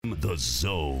The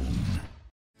Zone.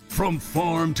 From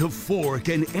farm to fork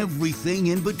and everything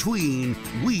in between,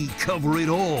 we cover it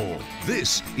all.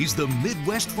 This is the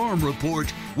Midwest Farm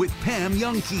Report with Pam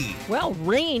Jahnke. Well,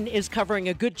 rain is covering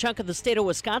a good chunk of the state of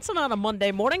Wisconsin on a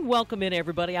Monday morning. Welcome in,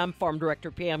 everybody. I'm Farm Director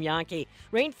Pam Jahnke.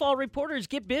 Rainfall reporters,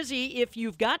 get busy. If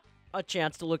you've got a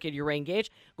chance to look at your rain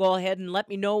gauge, go ahead and let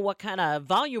me know what kind of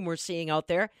volume we're seeing out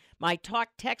there. My talk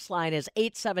text line is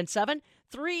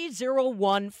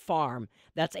 877-301-FARM.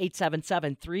 That's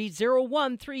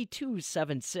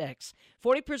 877-301-3276.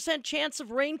 40% chance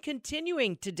of rain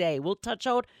continuing today. We'll touch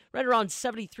out right around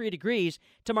 73 degrees.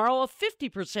 Tomorrow, a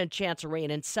 50% chance of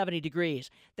rain and 70 degrees.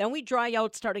 Then we dry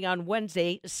out starting on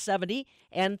Wednesday, 70,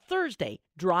 and Thursday,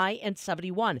 dry and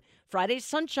 71. Friday,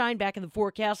 sunshine back in the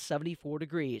forecast, 74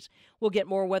 degrees. We'll get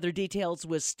more weather details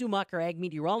with Stu Mucker, ag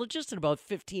meteorologist, in about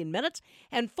 15 minutes,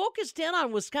 and focused in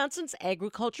on Wisconsin's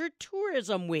Agriculture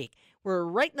Tourism Week. We're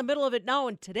right in the middle of it now,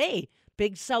 and today,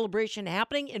 big celebration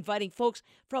happening, inviting folks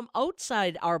from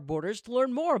outside our borders to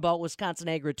learn more about Wisconsin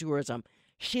agritourism.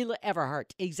 Sheila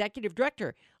Everhart, Executive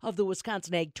Director of the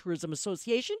Wisconsin Ag Tourism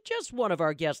Association, just one of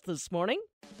our guests this morning.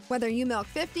 Whether you milk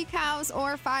 50 cows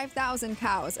or 5,000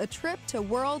 cows, a trip to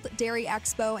World Dairy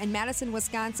Expo in Madison,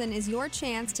 Wisconsin is your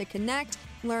chance to connect,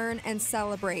 learn, and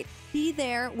celebrate. Be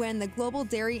there when the global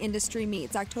dairy industry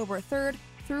meets October 3rd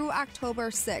through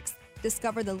October 6th.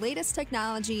 Discover the latest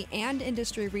technology and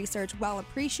industry research while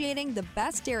appreciating the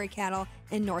best dairy cattle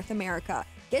in North America.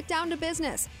 Get down to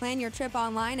business. Plan your trip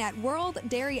online at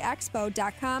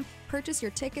worlddairyexpo.com. Purchase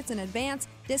your tickets in advance.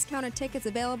 Discounted tickets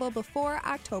available before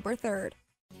October 3rd.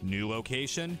 New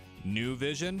location, new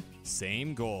vision,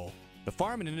 same goal. The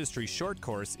Farm and Industry Short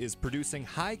Course is producing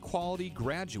high-quality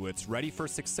graduates ready for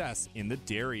success in the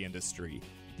dairy industry.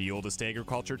 The oldest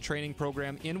agriculture training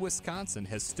program in Wisconsin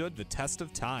has stood the test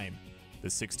of time. The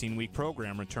 16-week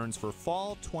program returns for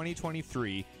fall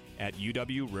 2023 at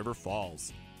UW River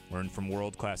Falls. Learn from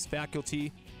world-class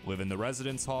faculty, live in the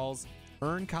residence halls,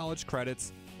 earn college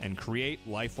credits, and create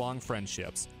lifelong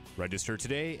friendships. Register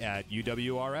today at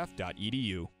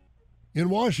uwrf.edu. In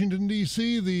Washington,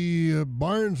 D.C., the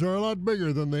barns are a lot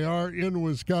bigger than they are in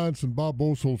Wisconsin. Bob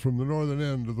Boesel from the northern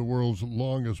end of the world's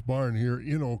longest barn here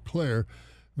in Eau Claire,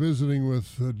 visiting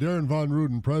with Darren Von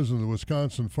Ruden, president of the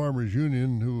Wisconsin Farmers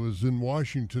Union, who was in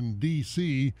Washington,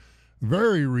 D.C.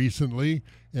 very recently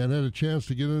and had a chance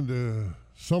to get into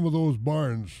some of those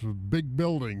barns, big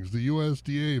buildings, the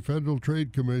USDA, Federal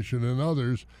Trade Commission, and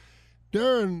others.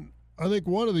 Darren, I think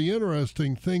one of the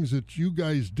interesting things that you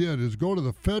guys did is go to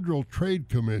the Federal Trade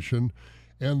Commission,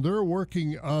 and they're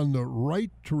working on the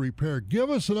right to repair. Give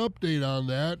us an update on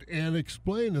that and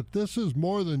explain that this is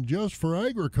more than just for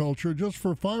agriculture, just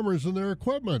for farmers and their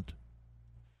equipment.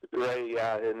 Right,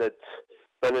 yeah, and it's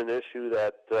been an issue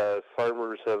that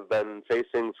farmers have been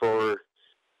facing for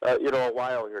a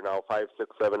while here now, 5,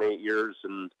 6, 7, 8 years,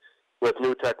 and with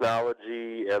new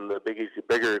technology and the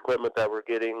bigger equipment that we're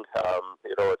getting,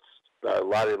 it's a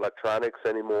lot of electronics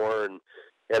anymore, and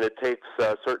it takes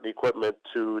certain equipment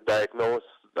to diagnose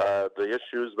the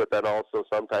issues, but then also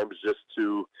sometimes just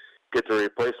to get the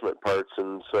replacement parts.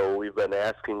 And so we've been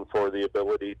asking for the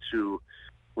ability to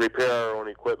repair our own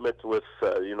equipment with,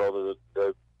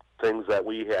 the things that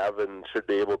we have, and should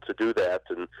be able to do that.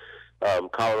 And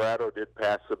Colorado did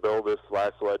pass a bill this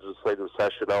last legislative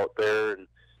session out there, and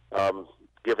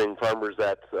giving farmers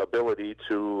that ability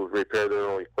to repair their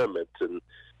own equipment. And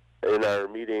in our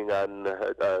meeting on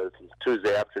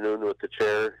Tuesday afternoon with the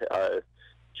chair,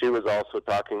 she was also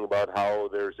talking about how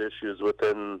there's issues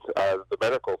within the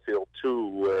medical field too,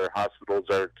 where hospitals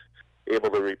aren't able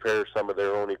to repair some of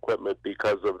their own equipment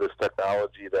because of this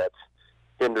technology that's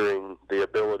hindering the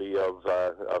ability of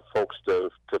folks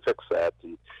to fix that.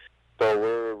 And so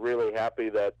we're really happy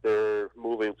that they're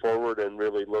moving forward and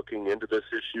really looking into this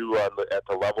issue at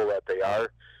the level that they are.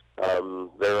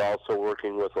 They're also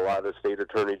working with a lot of state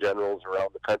attorney generals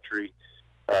around the country,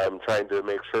 trying to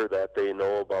make sure that they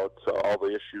know about all the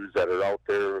issues that are out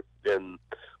there in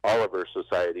all of our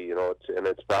society. And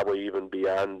it's probably even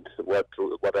beyond what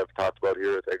I've talked about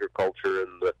here with agriculture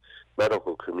and the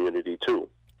medical community too.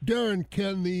 Darren,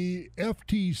 can the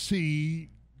FTC,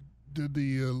 did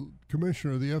the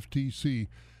commissioner of the FTC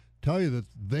tell you that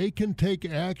they can take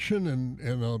action and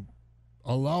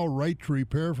allow right to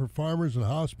repair for farmers and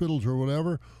hospitals or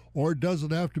whatever, or does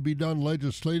it have to be done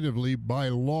legislatively by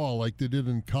law like they did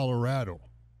in Colorado?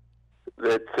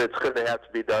 It's going to have to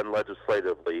be done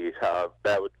legislatively.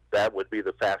 That would be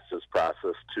the fastest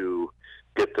process to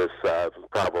get this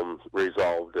problem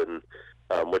resolved. And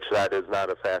which that is not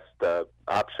a fast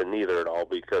option either at all,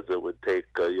 because it would take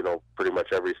pretty much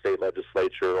every state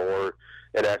legislature or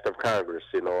an act of Congress.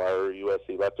 Our U.S.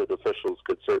 elected officials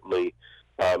could certainly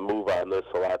move on this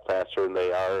a lot faster than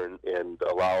they are, and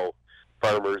allow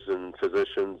farmers and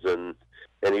physicians and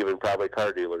even probably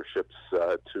car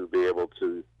dealerships to be able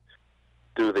to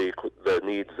do the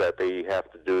needs that they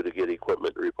have to do to get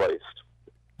equipment replaced.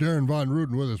 Darren Von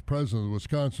Ruden with us, president of the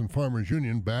Wisconsin Farmers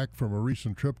Union, back from a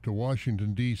recent trip to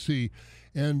Washington, D.C.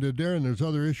 And Darren, there's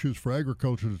other issues for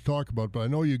agriculture to talk about, but I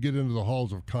know you get into the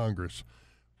halls of Congress.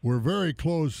 We're very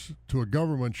close to a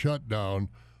government shutdown.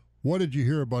 What did you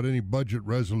hear about any budget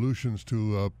resolutions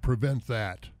to prevent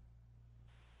that?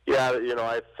 Yeah,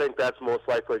 I think that's most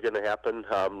likely going to happen.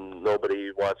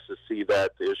 Nobody wants to see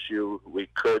that issue. We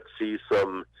could see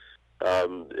some,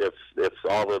 if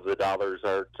all of the dollars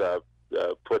aren't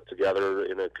put together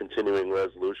in a continuing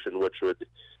resolution, which would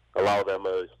allow them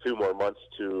a few more months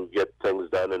to get things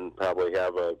done and probably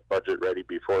have a budget ready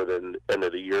before the end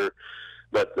of the year.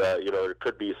 But, there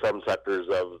could be some sectors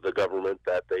of the government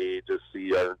that they just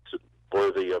see aren't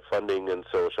worthy of funding, and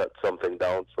so shut something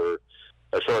down for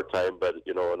a short time. But,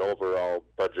 an overall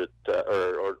budget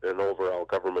or an overall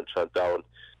government shutdown,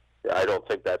 I don't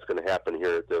think that's going to happen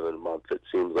here at the end of the month. It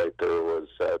seems like there was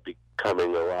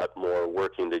becoming a lot more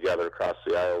working together across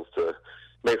the aisles to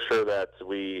make sure that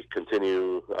we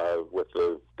continue with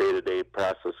the day-to-day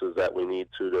processes that we need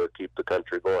to keep the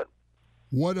country going.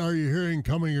 What are you hearing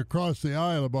coming across the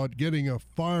aisle about getting a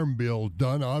farm bill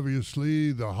done?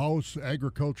 Obviously, the House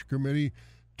Agriculture Committee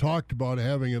talked about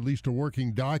having at least a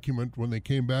working document when they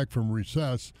came back from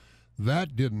recess.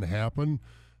 That didn't happen.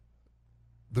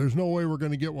 There's no way we're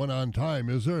going to get one on time,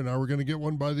 is there? And are we going to get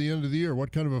one by the end of the year?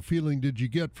 What kind of a feeling did you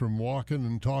get from walking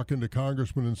and talking to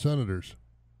congressmen and senators?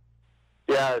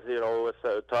 Yeah, with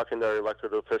talking to our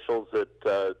elected officials,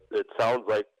 it sounds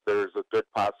like there's a good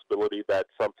possibility that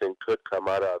something could come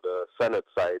out of the Senate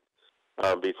side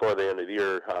before the end of the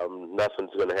year.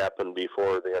 Nothing's going to happen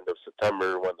before the end of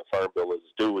September when the Farm Bill is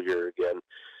due here again.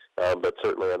 But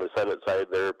certainly on the Senate side,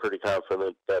 they're pretty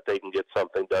confident that they can get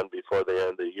something done before the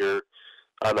end of the year.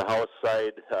 On the House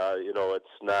side, it's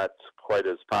not quite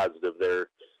as positive there.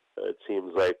 It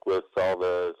seems like with all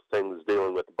the things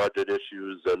dealing with budget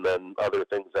issues and then other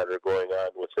things that are going on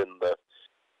within the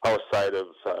House side of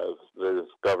the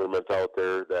government out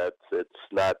there, that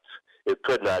it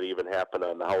could not even happen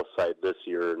on the House side this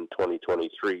year in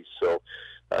 2023. So,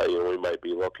 we might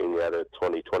be looking at a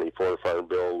 2024 Farm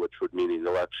Bill, which would mean an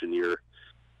election year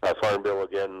Farm Bill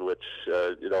again, which,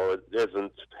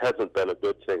 it hasn't been a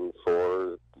good thing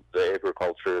for the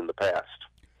agriculture in the past.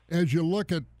 As you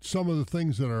look at some of the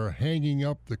things that are hanging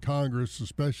up the Congress,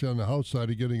 especially on the House side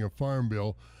of getting a farm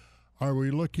bill, are we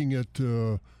looking at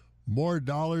more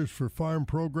dollars for farm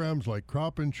programs like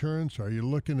crop insurance? Are you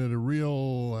looking at a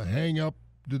real hang-up,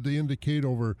 did they indicate,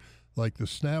 over like the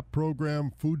SNAP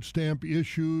program, food stamp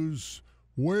issues?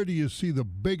 Where do you see the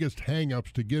biggest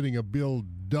hang-ups to getting a bill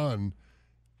done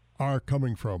are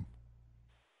coming from?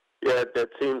 Yeah, it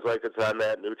seems like it's on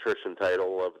that nutrition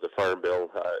title of the Farm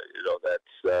Bill.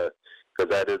 That's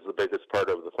because that is the biggest part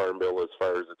of the Farm Bill as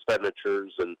far as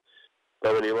expenditures.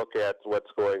 But when you look at what's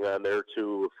going on there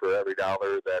too, for every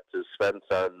dollar that is spent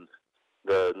on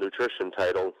the nutrition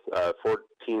title,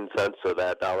 14 cents of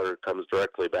that dollar comes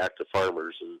directly back to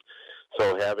farmers. And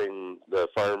so having the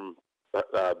Farm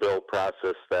Bill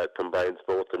process that combines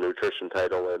both the nutrition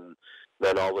title and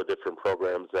then all the different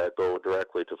programs that go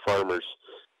directly to farmers,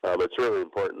 it's really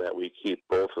important that we keep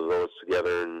both of those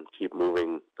together and keep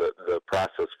moving the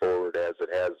process forward as it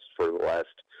has for the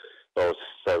last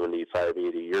 75,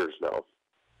 80 years now.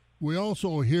 We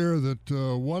also hear that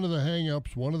one of the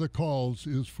hang-ups, one of the calls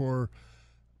is for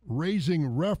raising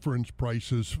reference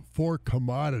prices for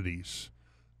commodities.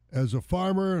 As a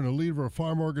farmer and a leader of a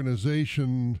farm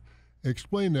organization,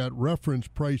 explain that reference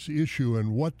price issue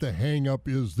and what the hang-up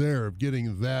is there of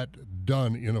getting that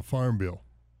done in a farm bill.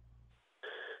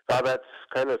 That's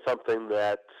kind of something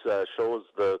that shows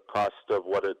the cost of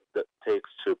what it takes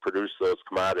to produce those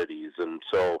commodities. And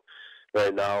so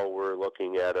right now we're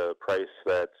looking at a price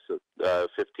that's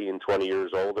 15, 20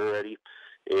 years old already.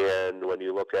 And when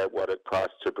you look at what it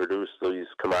costs to produce these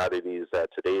commodities at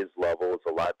today's level, it's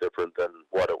a lot different than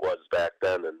what it was back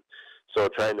then. And so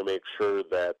trying to make sure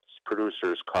that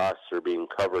producers' costs are being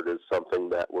covered is something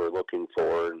that we're looking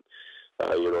for. And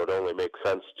it only makes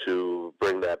sense to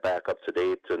bring that back up to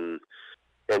date and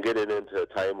get it into a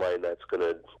timeline that's going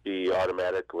to be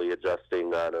automatically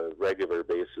adjusting on a regular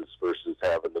basis versus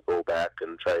having to go back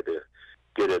and try to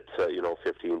get it,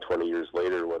 15, 20 years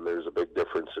later when there's a big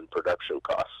difference in production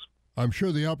costs. I'm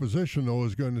sure the opposition, though,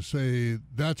 is going to say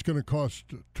that's going to cost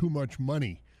too much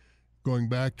money, going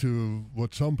back to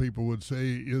what some people would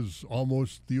say is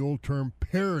almost the old term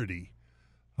parity.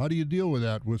 How do you deal with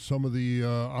that with some of the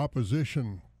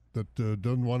opposition that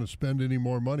doesn't want to spend any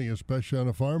more money, especially on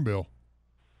a farm bill?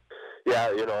 Yeah,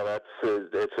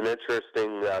 it's an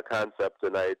interesting concept,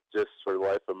 and I just for the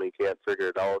life of me can't figure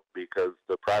it out because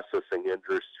the processing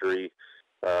industry,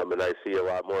 and I see a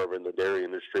lot more of it in the dairy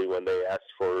industry when they ask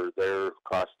for their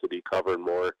costs to be covered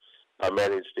more,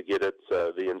 managed to get it.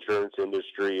 The insurance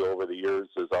industry over the years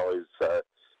has always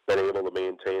been able to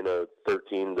maintain a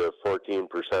 13 to 14%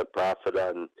 profit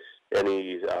on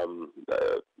any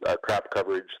crop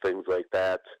coverage, things like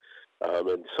that.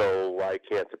 And so why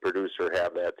can't the producer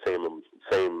have that same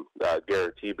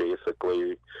guarantee,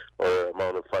 basically, or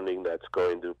amount of funding that's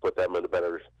going to put them in a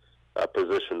better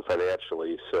position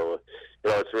financially? So,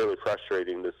 it's really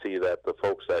frustrating to see that the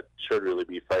folks that should really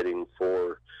be fighting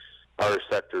for our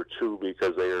sector, too,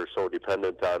 because they are so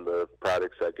dependent on the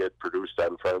products that get produced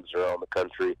on farms around the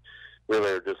country,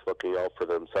 really are just looking out for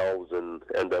themselves and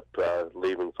end up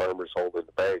leaving farmers holding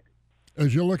the bag.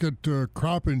 As you look at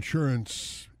crop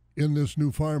insurance in this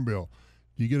new farm bill,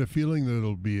 do you get a feeling that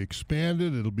it'll be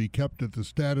expanded, it'll be kept at the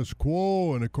status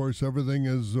quo, and of course everything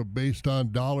is based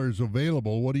on dollars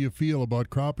available? What do you feel about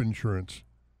crop insurance?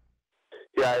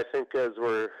 Yeah, I think as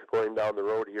we're going down the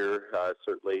road here,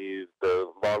 certainly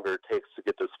the longer it takes to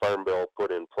get this farm bill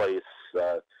put in place,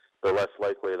 the less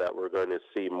likely that we're going to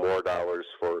see more dollars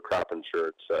for crop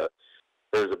insurance.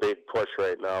 There's a big push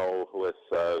right now with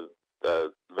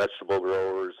vegetable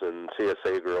growers and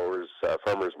CSA growers,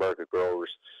 farmers market growers,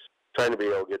 trying to be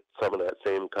able to get some of that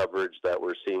same coverage that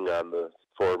we're seeing on the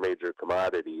four major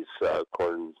commodities,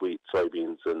 corn, wheat,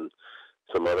 soybeans, and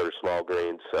some other small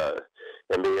grains,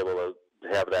 and be able to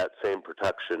have that same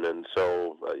protection. And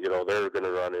so, they're going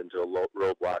to run into a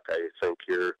roadblock, I think,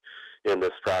 here in this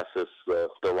process,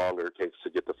 the longer it takes to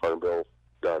get the farm bill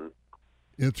done.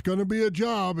 It's going to be a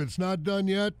job. It's not done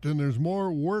yet, and there's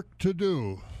more work to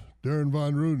do. Darren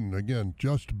Von Ruden, again,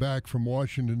 just back from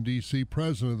Washington, D.C.,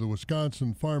 president of the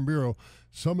Wisconsin Farm Bureau.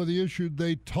 Some of the issues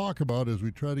they talk about as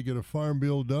we try to get a farm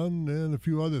bill done and a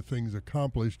few other things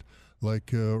accomplished,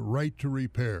 like right to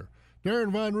repair.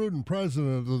 Darren Von Ruden,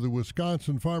 president of the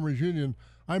Wisconsin Farmers Union.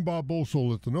 I'm Bob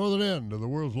Bosold at the northern end of the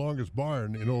world's longest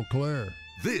barn in Eau Claire.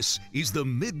 This is the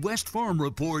Midwest Farm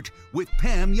Report with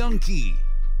Pam Youngkey.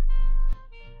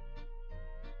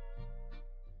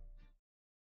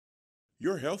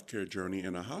 Your healthcare journey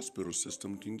in a hospital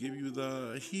system can give you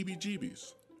the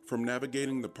heebie-jeebies. From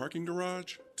navigating the parking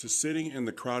garage to sitting in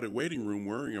the crowded waiting room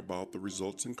worrying about the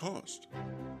results and cost.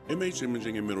 MH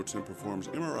Imaging in Middleton performs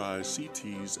MRIs,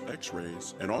 CTs,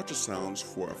 X-rays, and ultrasounds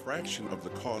for a fraction of the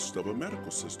cost of a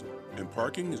medical system. And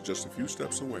parking is just a few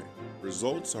steps away.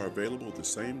 Results are available the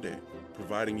same day,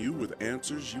 providing you with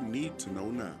answers you need to know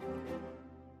now.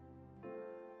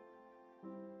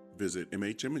 Visit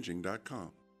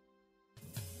mhimaging.com.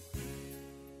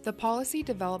 The policy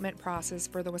development process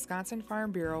for the Wisconsin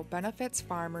Farm Bureau benefits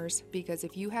farmers because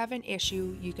if you have an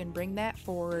issue, you can bring that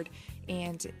forward,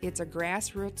 and it's a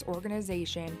grassroots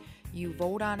organization. You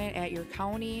vote on it at your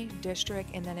county,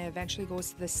 district, and then it eventually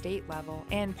goes to the state level,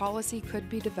 and policy could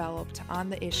be developed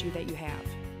on the issue that you have.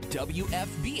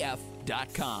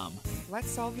 WFBF.com.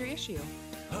 Let's solve your issue.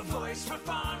 A voice for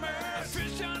farmers, a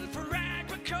vision for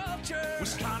agriculture,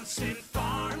 Wisconsin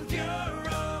Farm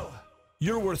Bureau.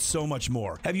 You're worth so much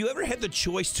more. Have you ever had the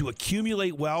choice to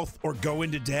accumulate wealth or go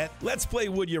into debt? Let's play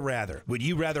Would You Rather. Would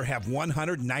you rather have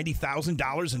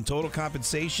 $190,000 in total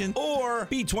compensation or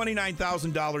be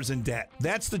 $29,000 in debt?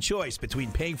 That's the choice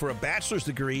between paying for a bachelor's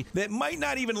degree that might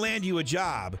not even land you a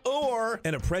job or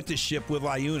an apprenticeship with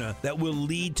LIUNA that will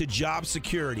lead to job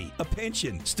security, a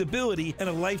pension, stability, and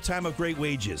a lifetime of great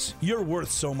wages. You're worth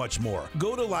so much more.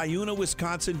 Go to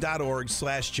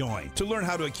liunawisconsin.org/join to learn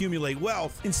how to accumulate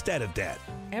wealth instead of debt.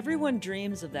 Everyone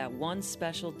dreams of that one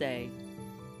special day.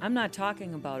 I'm not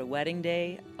talking about a wedding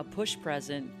day, a push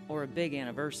present, or a big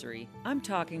anniversary. I'm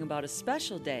talking about a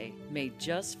special day made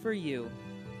just for you.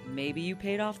 Maybe you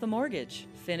paid off the mortgage,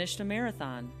 finished a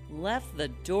marathon, left the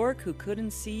dork who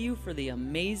couldn't see you for the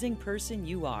amazing person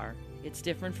you are. It's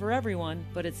different for everyone,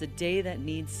 but it's a day that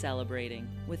needs celebrating,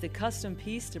 with a custom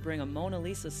piece to bring a Mona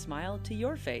Lisa smile to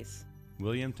your face.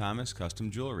 William Thomas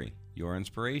Custom Jewelry. Your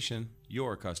inspiration,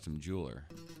 your custom jeweler.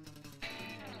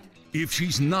 If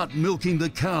she's not milking the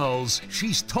cows,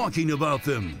 she's talking about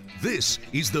them. This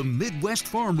is the Midwest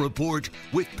Farm Report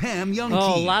with Pam Youngkey.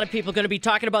 Oh, a lot of people going to be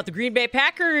talking about the Green Bay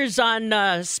Packers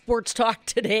on Sports Talk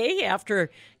today after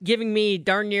giving me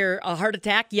darn near a heart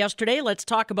attack yesterday. Let's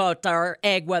talk about our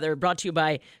ag weather, brought to you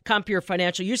by Compeer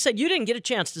Financial. You said you didn't get a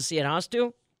chance to see it, huh,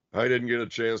 Stu? I didn't get a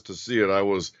chance to see it. I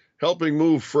was helping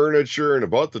move furniture, and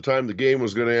about the time the game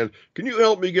was going to end, can you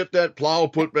help me get that plow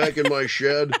put back in my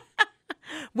shed?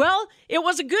 Well, it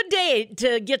was a good day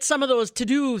to get some of those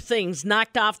to-do things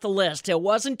knocked off the list. It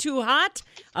wasn't too hot.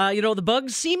 The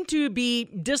bugs seem to be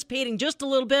dissipating just a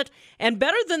little bit, and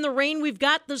better than the rain we've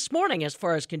got this morning as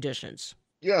far as conditions.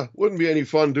 Yeah, wouldn't be any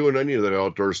fun doing any of that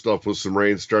outdoor stuff with some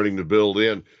rain starting to build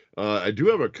in. I do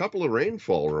have a couple of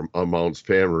rainfall amounts,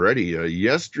 Pam, already.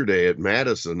 Yesterday at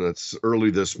Madison, that's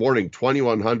early this morning,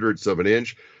 0.21 of an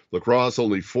inch. La Crosse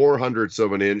only 0.04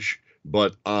 of an inch.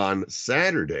 But on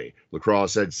Saturday, La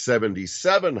Crosse had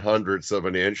 0.77 of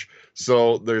an inch.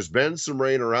 So there's been some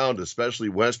rain around, especially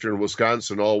western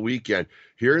Wisconsin all weekend.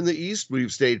 Here in the east,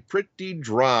 we've stayed pretty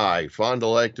dry. Fond du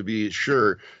Lac, to be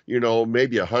sure,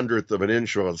 maybe 1/100 of an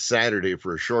inch on Saturday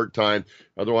for a short time.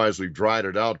 Otherwise, we've dried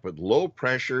it out. But low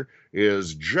pressure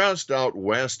is just out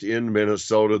west in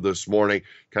Minnesota this morning.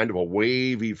 Kind of a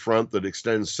wavy front that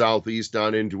extends southeast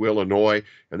down into Illinois.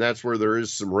 And that's where there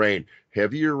is some rain.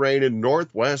 Heavier rain in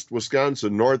northwest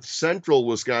Wisconsin, north central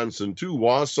Wisconsin to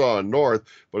Wausau and north,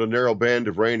 but a narrow band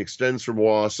of rain extends from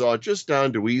Wausau just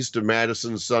down to east of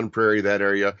Madison, Sun Prairie, that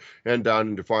area, and down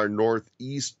into far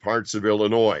northeast parts of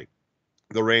Illinois.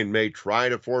 The rain may try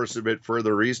to force a bit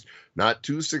further east, not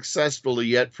too successfully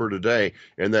yet for today,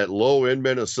 and that low in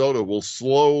Minnesota will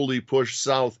slowly push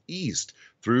southeast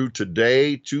through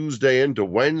today, Tuesday, into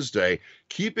Wednesday,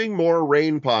 keeping more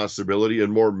rain possibility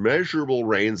and more measurable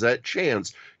rains at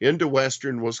chance into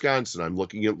western Wisconsin. I'm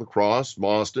looking at La Crosse,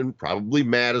 Mauston, probably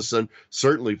Madison,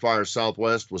 certainly far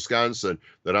southwest Wisconsin,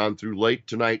 that on through late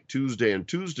tonight, Tuesday and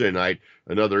Tuesday night,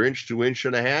 another 1 to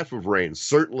 1.5 inches of rain.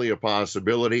 Certainly a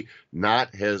possibility, not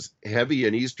as heavy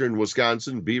in eastern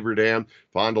Wisconsin, Beaver Dam,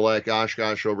 Fond du Lac,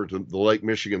 Oshkosh over to the Lake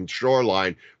Michigan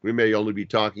shoreline. We may only be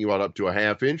talking about up to a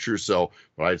 1/2 inch or so,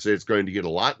 but I'd say it's going to get a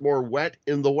lot more wet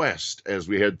in the west as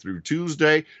we head through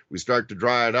Tuesday. We start to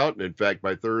dry it out, and in fact,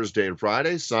 by Thursday and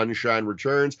Friday, sunshine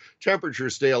returns.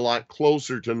 Temperatures stay a lot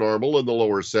closer to normal in the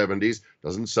lower 70s.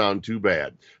 Doesn't sound too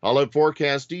bad. I'll have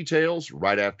forecast details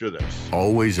right after this.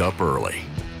 Always up early.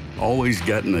 Always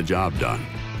getting the job done.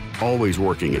 Always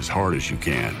working as hard as you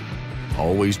can.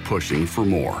 Always pushing for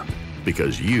more.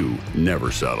 Because you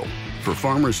never settle. For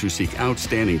farmers who seek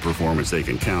outstanding performance they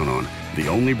can count on, the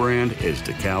only brand is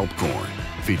DeKalb Corn.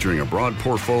 Featuring a broad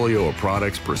portfolio of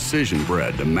products precision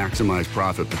bred to maximize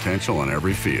profit potential on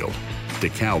every field.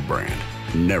 DeKalb brand.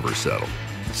 Never settle.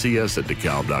 See us at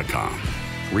DeKalb.com.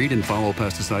 Read and follow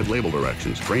pesticide label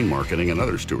directions, grain marketing, and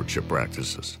other stewardship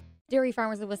practices. Dairy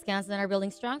farmers of Wisconsin are building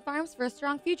strong farms for a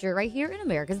strong future right here in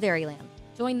America's Dairyland.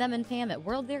 Join them and Pam at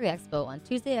World Dairy Expo on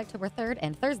Tuesday, October 3rd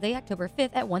and Thursday, October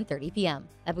 5th at 1:30 p.m.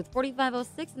 at booth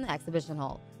 4506 in the exhibition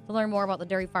hall. To learn more about the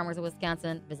dairy farmers of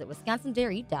Wisconsin, visit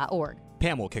wisconsindairy.org.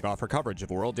 Pam will kick off her coverage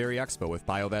of World Dairy Expo with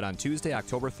BioVet on Tuesday,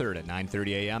 October 3rd at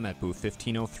 9:30 a.m. at booth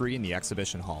 1503 in the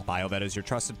exhibition hall. BioVet is your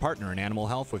trusted partner in animal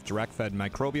health with direct-fed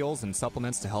microbials and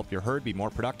supplements to help your herd be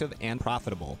more productive and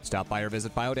profitable. Stop by or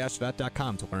visit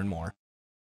bio-vet.com to learn more.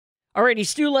 Alrighty,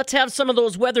 Stu, let's have some of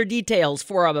those weather details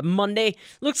for a Monday.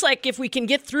 Looks like if we can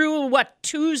get through,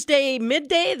 Tuesday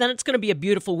midday, then it's going to be a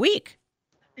beautiful week.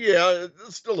 Yeah,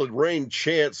 it's still a rain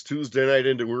chance Tuesday night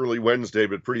into early Wednesday,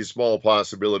 but pretty small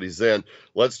possibilities then.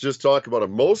 Let's just talk about a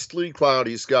mostly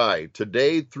cloudy sky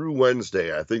today through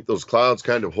Wednesday. I think those clouds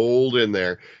kind of hold in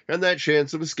there, and that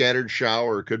chance of a scattered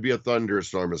shower could be a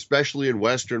thunderstorm, especially in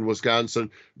western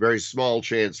Wisconsin. Very small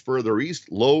chance further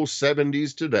east, low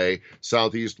 70s today,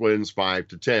 southeast winds 5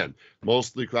 to 10.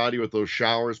 Mostly cloudy with those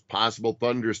showers, possible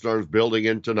thunderstorms building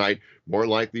in tonight, more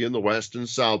likely in the west and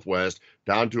southwest,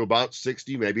 down to about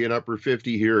 60, maybe an upper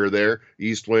 50 here or there.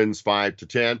 East winds 5 to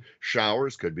 10.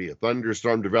 Showers could be a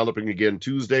thunderstorm developing again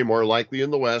Tuesday, more likely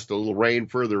in the west, a little rain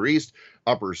further east,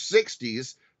 upper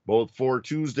 60s. Both for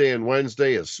Tuesday and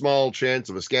Wednesday, a small chance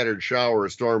of a scattered shower or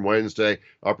storm Wednesday,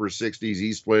 upper 60s,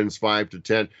 east winds 5 to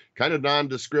 10. Kind of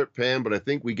nondescript, Pam, but I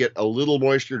think we get a little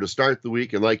moisture to start the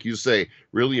week, and like you say,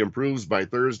 really improves by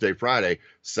Thursday, Friday.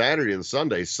 Saturday and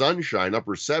Sunday, sunshine,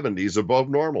 upper 70s, above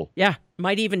normal. Yeah,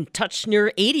 might even touch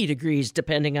near 80 degrees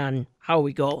depending on how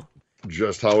we go.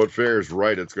 Just how it fares,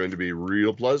 right. It's going to be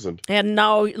real pleasant. And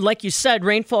now, like you said,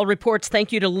 rainfall reports,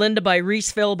 thank you to Linda by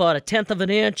Reeseville, about 1/10 of an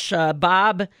inch.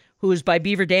 Bob, who is by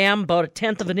Beaver Dam, about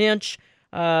 1/10 of an inch.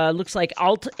 Looks like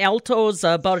Alto's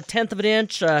about a 1/10 of an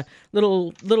inch.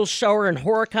 Little shower in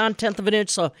Horicon, 1/10 of an inch.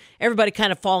 So everybody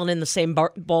kind of falling in the same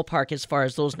ballpark as far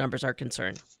as those numbers are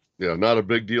concerned. Yeah, not a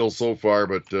big deal so far,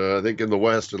 but I think in the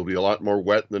west it'll be a lot more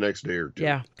wet in the next day or two.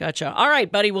 Yeah, gotcha. All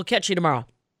right, buddy. We'll catch you tomorrow.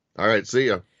 All right, see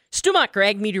ya. Stu Mocker,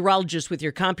 ag meteorologist with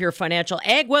your Compeer Financial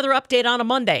Ag Weather Update on a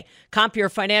Monday. Compeer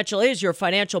Financial is your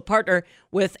financial partner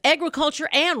with agriculture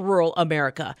and rural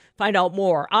America. Find out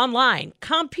more online,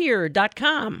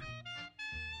 Compeer.com.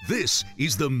 This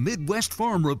is the Midwest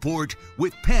Farm Report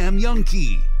with Pam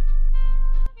Youngkey.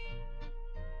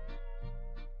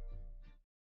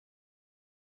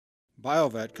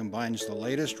 BioVet combines the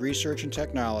latest research and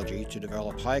technology to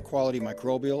develop high-quality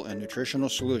microbial and nutritional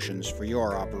solutions for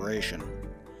your operation.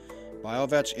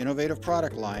 BioVet's innovative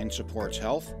product line supports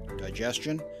health,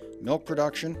 digestion, milk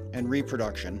production, and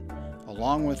reproduction,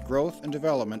 along with growth and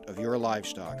development of your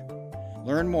livestock.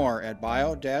 Learn more at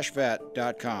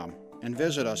bio-vet.com and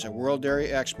visit us at World Dairy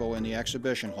Expo in the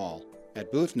Exhibition Hall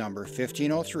at booth number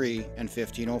 1503 and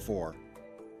 1504.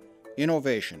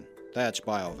 Innovation, that's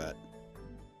BioVet.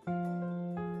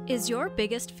 Is your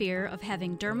biggest fear of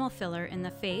having dermal filler in the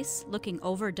face looking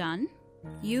overdone?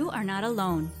 You are not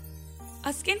alone. A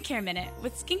Skincare Minute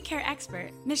with skincare expert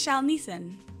Michelle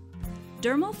Neeson.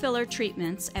 Dermal filler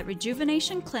treatments at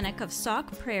Rejuvenation Clinic of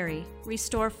Sauk Prairie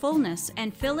restore fullness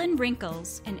and fill in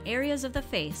wrinkles in areas of the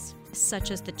face, such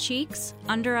as the cheeks,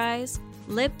 under eyes,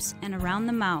 lips, and around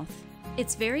the mouth.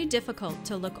 It's very difficult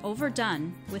to look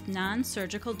overdone with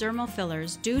non-surgical dermal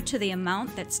fillers due to the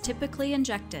amount that's typically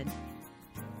injected.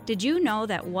 Did you know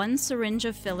that 1 syringe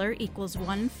of filler equals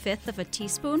 1/5 of a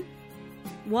teaspoon?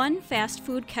 1 fast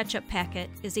food ketchup packet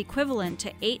is equivalent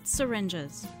to 8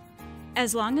 syringes.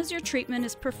 As long as your treatment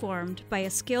is performed by a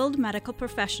skilled medical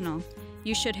professional,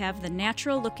 you should have the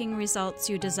natural-looking results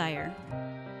you desire.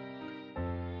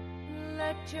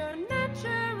 Let your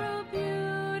natural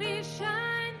beauty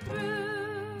shine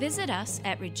through. Visit us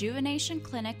at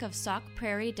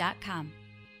rejuvenationclinicofsaukprairie.com.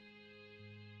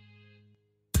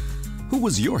 Who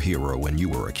was your hero when you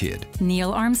were a kid?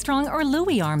 Neil Armstrong or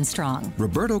Louis Armstrong?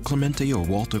 Roberto Clemente or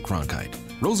Walter Cronkite?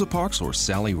 Rosa Parks or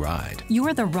Sally Ride?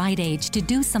 You're the right age to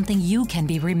do something you can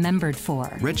be remembered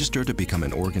for. Register to become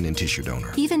an organ and tissue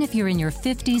donor. Even if you're in your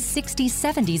 50s, 60s,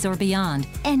 70s, or beyond,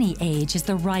 any age is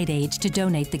the right age to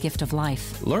donate the gift of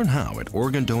life. Learn how at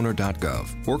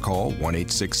organdonor.gov or call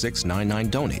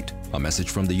 1-866-99-DONATE. A message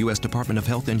from the U.S. Department of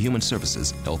Health and Human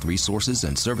Services, Health Resources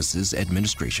and Services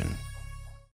Administration.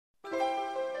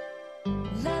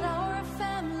 Let our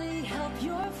family help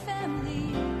your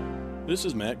family. This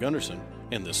is Matt Gunderson,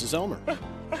 and this is Elmer,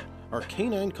 our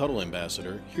canine cuddle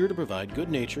ambassador, here to provide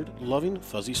good-natured, loving,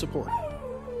 fuzzy support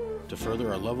to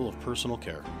further our level of personal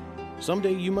care.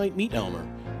 Someday you might meet Elmer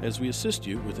as we assist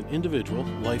you with an individual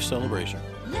life celebration.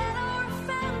 Let our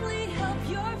family help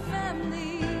your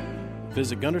family.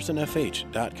 Visit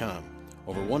GundersonFH.com.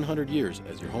 Over 100 years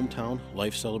as your hometown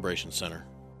life celebration center.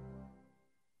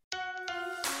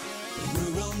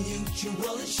 Rural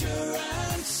Mutual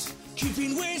Insurance,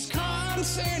 keeping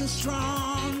Wisconsin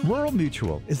strong. Rural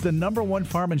Mutual is the #1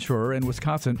 farm insurer in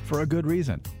Wisconsin for a good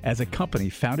reason. As a company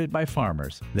founded by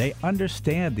farmers, they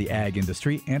understand the ag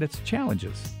industry and its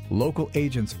challenges. Local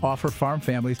agents offer farm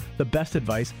families the best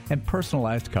advice and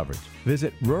personalized coverage.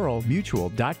 Visit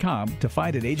ruralmutual.com to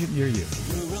find an agent near you.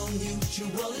 Rural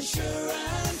Mutual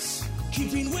Insurance,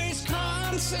 keeping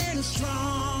Wisconsin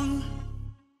strong.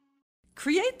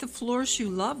 Create the floors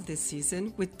you love this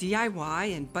season with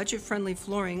DIY and budget-friendly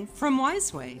flooring from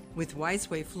Wiseway. With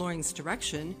Wiseway Flooring's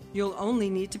direction, you'll only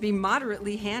need to be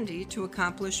moderately handy to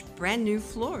accomplish brand new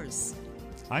floors.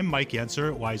 I'm Mike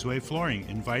Yenser at Wiseway Flooring,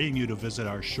 inviting you to visit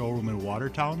our showroom in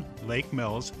Watertown, Lake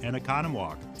Mills, and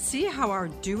Economwalk. See how our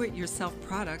do-it-yourself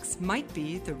products might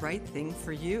be the right thing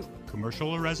for you. Commercial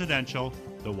or residential,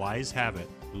 the Wise have it.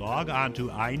 Log on to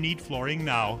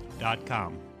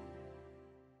ineedflooringnow.com.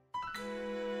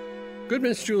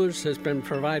 Goodman's Jewelers has been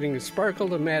providing sparkle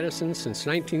to Madison since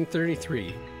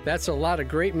 1933. That's a lot of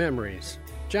great memories.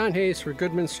 John Hayes for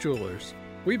Goodman's Jewelers.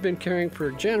 We've been caring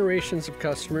for generations of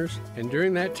customers, and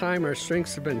during that time our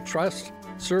strengths have been trust,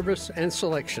 service, and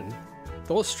selection.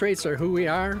 Those traits are who we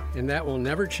are, and that will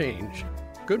never change.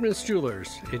 Goodman's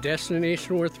Jewelers, a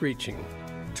destination worth reaching.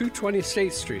 220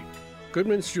 State Street,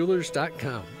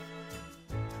 goodmansjewelers.com.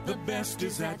 The best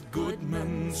is at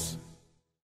Goodman's.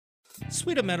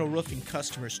 Sweeter Meadow Roofing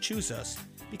customers choose us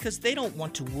because they don't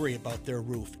want to worry about their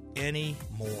roof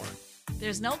anymore.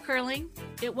 There's no curling,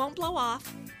 it won't blow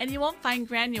off, and you won't find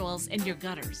granules in your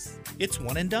gutters. It's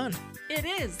one and done. It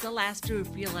is the last roof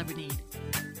you'll ever need.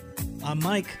 I'm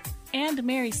Mike. and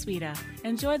Mary Suita.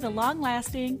 Enjoy the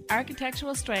long-lasting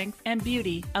architectural strength and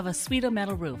beauty of a Suita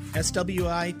metal roof.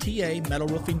 SWITA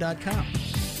metalroofing.com.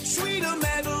 Suita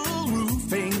Metal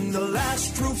Roofing, the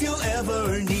last roof you'll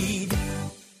ever need.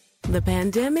 The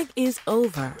pandemic is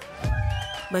over,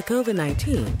 but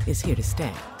COVID-19 is here to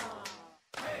stay.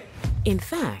 In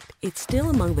fact, it's still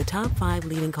among the top 5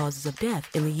 leading causes of death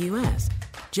in the U.S.,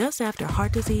 just after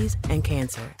heart disease and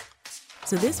cancer.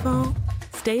 So this fall,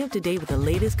 stay up to date with the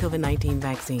latest COVID-19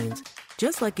 vaccines,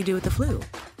 just like you do with the flu,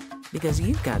 because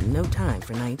you've got no time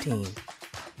for 19.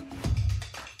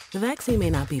 The vaccine may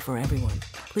not be for everyone.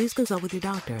 Please consult with your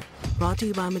doctor. Brought to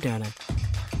you by Moderna.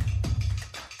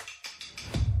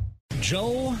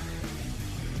 Joe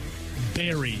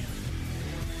Barry.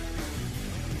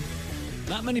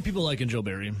 Not many people liking Joe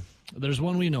Barry. There's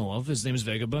one we know of. His name is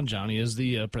Vagabond John. He is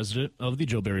the president of the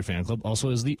Joe Barry fan club, also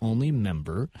is the only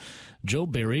member. Joe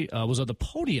Barry was at the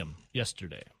podium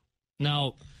yesterday.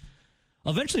 Now,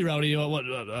 eventually, Rowdy,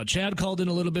 Chad called in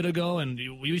a little bit ago, and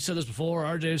we said this before,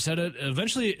 RJ said it.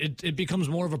 Eventually, it becomes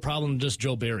more of a problem than just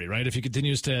Joe Barry, right? If he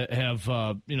continues to have,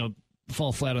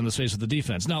 fall flat on the face of the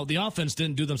defense. Now, the offense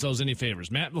didn't do themselves any favors.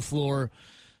 Matt LaFleur,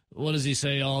 what does he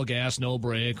say? All gas, no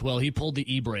brake. Well, he pulled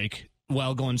the e-brake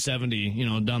while going 70,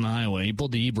 down the highway. He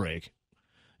pulled the e-brake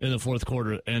in the fourth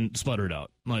quarter and sputtered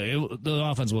out. The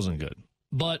offense wasn't good.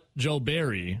 But Joe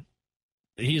Barry,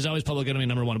 he is always public enemy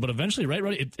number one. But eventually,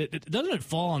 right, it doesn't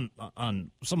fall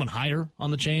on someone higher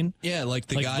on the chain? Yeah, like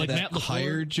the guy that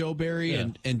hired Joe Barry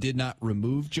and did not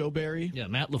remove Joe Barry. Yeah,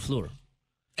 Matt LaFleur.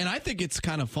 And I think it's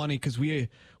kind of funny because we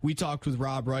talked with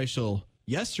Rob Reichel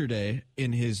yesterday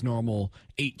in his normal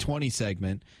 820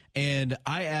 segment, and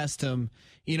I asked him,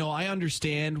 I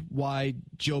understand why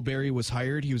Joe Barry was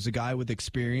hired. He was a guy with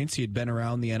experience. He had been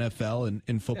around the NFL and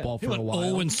in football for a while.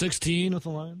 0-16 with the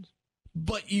Lions.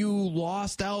 But you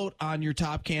lost out on your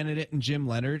top candidate in Jim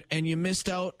Leonard, and you missed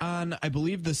out on, I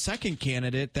believe, the second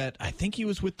candidate that I think he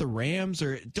was with the Rams,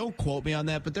 or don't quote me on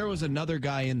that, but there was another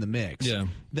guy in the mix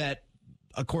that,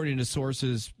 according to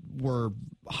sources, were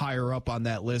higher up on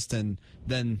that list, and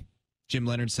then Jim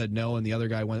Leonard said no, and the other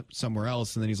guy went somewhere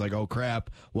else, and then he's like, oh, crap,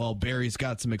 well, Barry's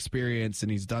got some experience,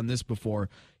 and he's done this before.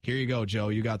 Here you go, Joe,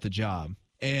 you got the job.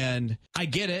 And I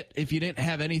get it. If you didn't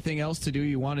have anything else to do,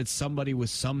 you wanted somebody with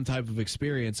some type of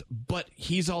experience, but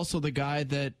he's also the guy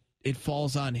that it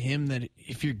falls on him that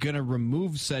if you're going to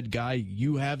remove said guy,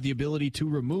 you have the ability to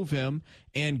remove him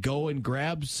and go and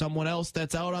grab someone else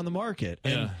that's out on the market.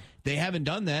 And they haven't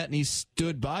done that, and he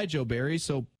stood by Joe Barry.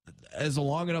 So as a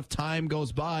long enough time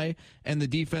goes by and the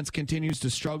defense continues to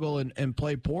struggle and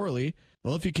play poorly,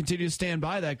 well, if you continue to stand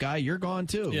by that guy, you're gone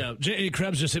too. Yeah, J.A.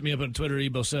 Krebs just hit me up on Twitter.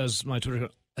 Ebo says, my Twitter,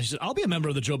 he said, I'll be a member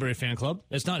of the Joe Barry fan club.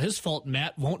 It's not his fault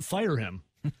Matt won't fire him.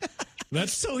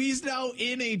 So he's now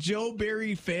in a Joe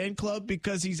Barry fan club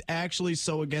because he's actually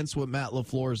so against what Matt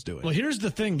LaFleur is doing. Well, here's the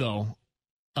thing, though.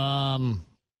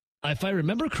 If I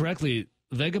remember correctly,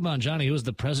 Vagabond Johnny, who was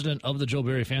the president of the Joe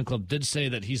Barry fan club, did say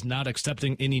that he's not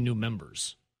accepting any new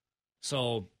members.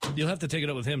 So you'll have to take it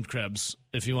up with him, Krebs,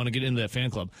 if you want to get into that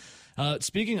fan club.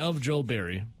 Speaking of Joe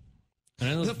Barry,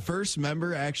 the first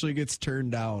member actually gets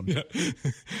turned down. Yeah.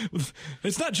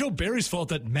 It's not Joe Barry's fault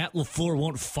that Matt LaFleur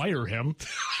won't fire him.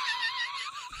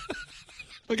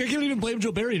 I can't even blame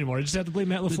Joe Barry anymore. I just have to blame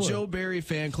Matt LaFleur. The Joe Barry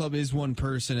fan club is one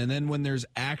person, and then when there's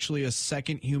actually a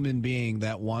second human being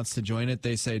that wants to join it,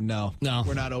 they say, no,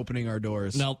 we're not opening our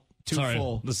doors. Nope. Too Sorry.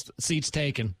 full. The seat's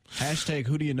taken. Hashtag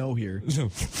who do you know here?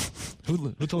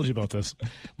 Who told you about this?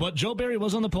 But Joe Barry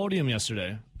was on the podium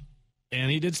yesterday, and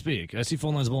he did speak. I see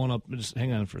phone lines blowing up. Just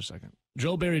hang on for a second.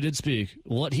 Joe Barry did speak.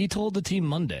 What he told the team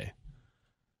Monday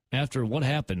after what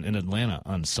happened in Atlanta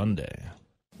on Sunday.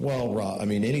 Well, Rob, I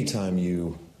mean, anytime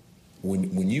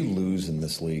when you lose in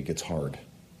this league, it's hard.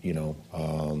 We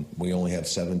only have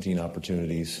 17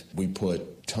 opportunities. We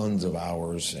put tons of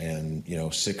hours and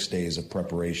 6 days of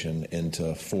preparation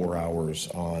into 4 hours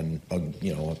on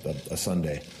a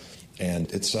Sunday,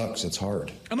 and it sucks. It's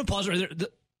hard. I'm gonna pause right there.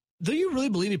 Do you really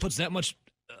believe he puts that much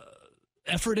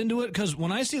effort into it? Because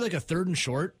when I see like a 3rd and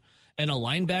short and a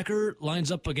linebacker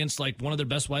lines up against like one of their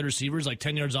best wide receivers, like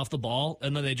 10 yards off the ball,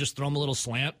 and then they just throw him a little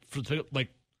slant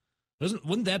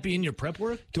wouldn't that be in your prep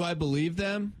work? Do I believe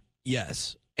them?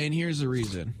 Yes. And here's the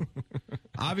reason.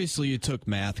 Obviously, you took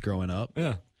math growing up.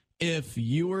 Yeah. If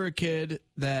you were a kid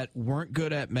that weren't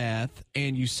good at math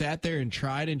and you sat there and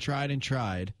tried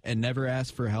and never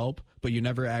asked for help, but you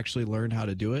never actually learned how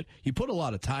to do it, you put a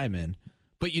lot of time in.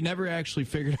 but you never actually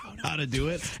figured out how to do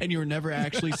it, and you were never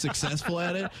actually successful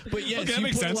at it. But yes, Okay, that you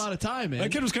makes put sense. a lot of time in.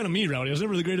 That kid was kind of me, Rowdy. I was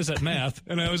never the greatest at math,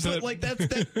 and I was But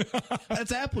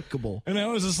that's applicable. And I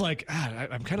was just like,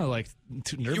 I'm kind of like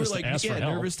too nervous You were like, to ask for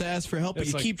help. nervous to ask for help, but It's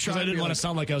you like, keep 'cause trying. I didn't You're want to like,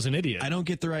 sound like I was an idiot. I don't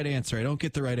get the right answer. I don't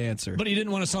get the right answer. But he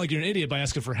didn't want to sound like you're an idiot by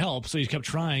asking for help, so you kept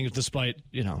trying despite,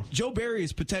 Joe Barry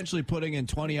is potentially putting in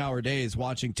 20-hour days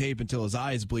watching tape until his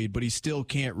eyes bleed, but he still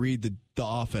can't read the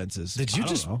offenses. Did you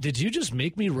just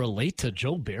make me relate to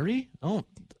Joe Barry? Oh,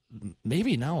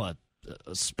 maybe now a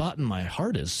spot in my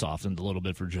heart is softened a little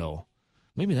bit for Joe.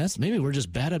 Maybe we're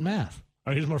just bad at math.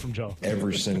 All right, here's more from Joe.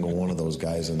 Every single one of those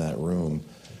guys in that room,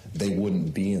 they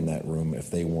wouldn't be in that room if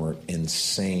they weren't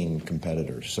insane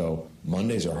competitors. So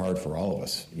Mondays are hard for all of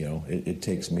us. It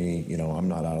takes me, I'm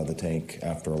not out of the tank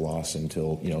after a loss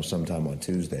until, sometime on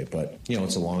Tuesday. But,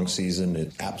 it's a long season.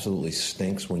 It absolutely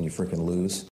stinks when you freaking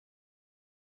lose.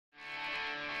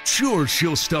 Sure,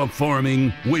 she'll stop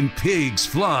farming when pigs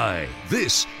fly.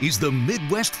 This is the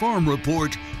Midwest Farm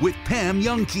Report with Pam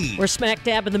Youngkey. We're smack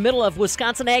dab in the middle of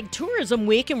Wisconsin Ag Tourism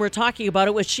Week, and we're talking about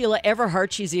it with Sheila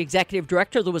Everhart. She's the executive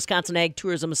director of the Wisconsin Ag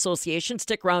Tourism Association.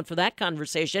 Stick around for that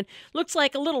conversation. Looks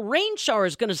like a little rain shower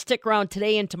is going to stick around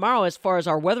today and tomorrow as far as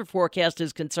our weather forecast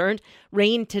is concerned.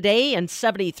 Rain today and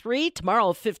 73. Tomorrow,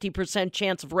 a 50%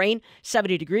 chance of rain,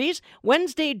 70 degrees.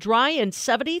 Wednesday, dry and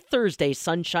 70. Thursday,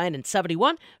 sunshine and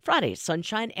 71. Friday,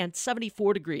 sunshine and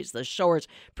 74 degrees. The showers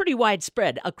pretty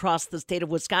widespread across the state of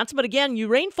Wisconsin. But again, you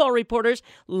rainfall reporters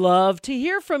love to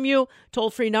hear from you.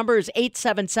 Toll-free number is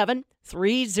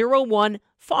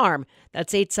 877-301-FARM.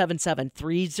 That's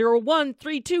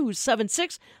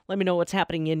 877-301-3276. Let me know what's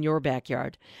happening in your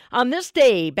backyard. On this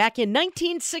day, back in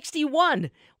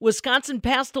 1961, Wisconsin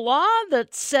passed a law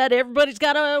that said everybody's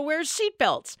got to wear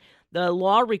seatbelts. The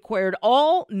law required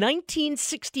all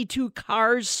 1962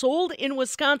 cars sold in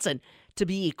Wisconsin to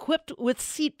be equipped with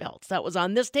seatbelts. That was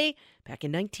on this day back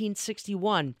in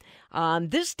 1961. On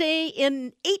this day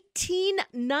in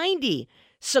 1890,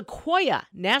 Sequoia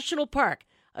National Park,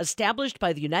 established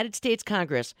by the United States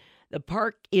Congress. The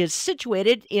park is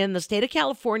situated in the state of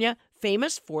California,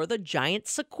 famous for the giant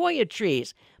sequoia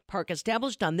trees. Park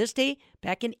established on this day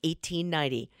back in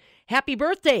 1890. Happy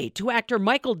birthday to actor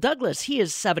Michael Douglas. He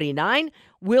is 79.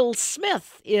 Will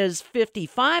Smith is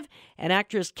 55. And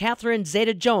actress Catherine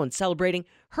Zeta-Jones celebrating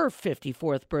her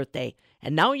 54th birthday.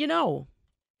 And now you know.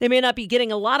 They may not be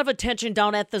getting a lot of attention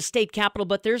down at the state capitol,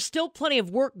 but there's still plenty of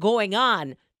work going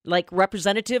on. Like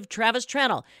Representative Travis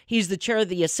Tranel. He's the chair of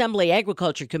the Assembly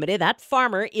Agriculture Committee. That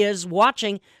farmer is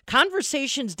watching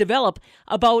conversations develop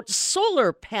about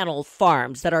solar panel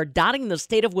farms that are dotting the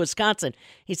state of Wisconsin.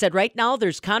 He said right now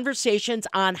there's conversations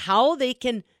on how they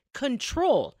can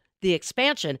control the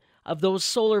expansion of those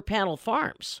solar panel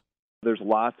farms. There's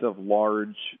lots of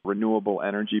large renewable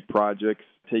energy projects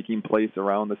taking place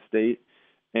around the state,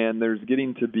 and there's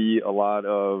getting to be a lot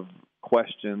of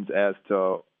questions as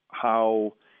to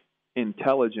how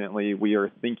intelligently we are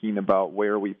thinking about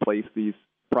where we place these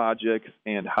projects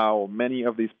and how many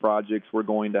of these projects we're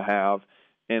going to have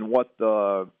and what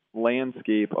the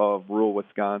landscape of rural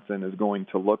Wisconsin is going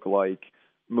to look like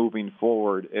moving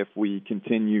forward if we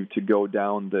continue to go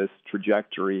down this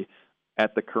trajectory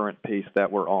at the current pace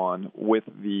that we're on with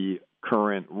the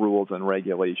current rules and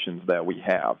regulations that we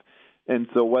have. And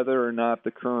so whether or not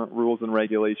the current rules and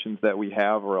regulations that we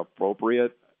have are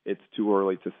appropriate, it's too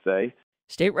early to say.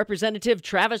 State Representative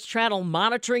Travis Tranel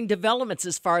monitoring developments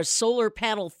as far as solar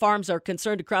panel farms are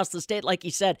concerned across the state. Like he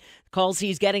said, calls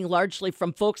he's getting largely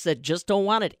from folks that just don't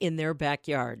want it in their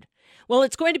backyard. Well,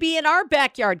 it's going to be in our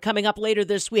backyard coming up later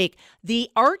this week. The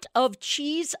Art of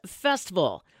Cheese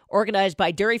Festival, organized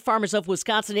by Dairy Farmers of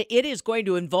Wisconsin. It is going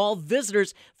to involve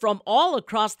visitors from all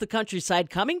across the countryside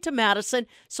coming to Madison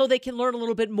so they can learn a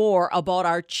little bit more about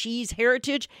our cheese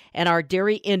heritage and our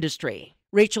dairy industry.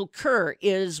 Rachel Kerr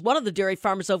is one of the Dairy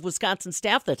Farmers of Wisconsin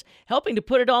staff that's helping to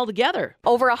put it all together.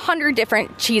 Over 100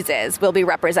 different cheeses will be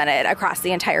represented across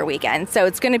the entire weekend. So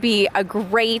it's going to be a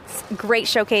great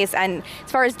showcase. And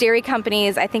as far as dairy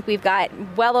companies, I think we've got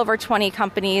well over 20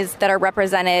 companies that are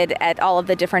represented at all of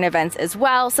the different events as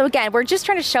well. So again, we're just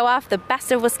trying to show off the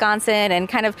best of Wisconsin and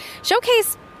kind of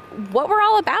showcase what we're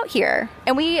all about here.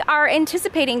 And we are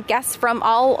anticipating guests from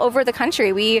all over the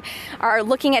country. We are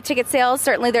looking at ticket sales.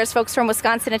 Certainly there's folks from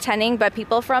Wisconsin attending, but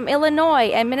people from Illinois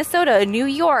and Minnesota, New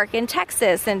York and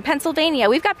Texas and Pennsylvania.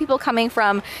 We've got people coming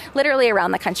from literally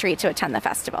around the country to attend the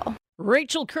festival.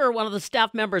 Rachel Kerr, one of the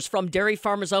staff members from Dairy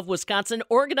Farmers of Wisconsin,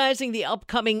 organizing the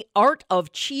upcoming Art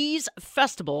of Cheese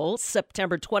Festival,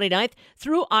 September 29th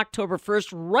through October 1st,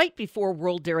 right before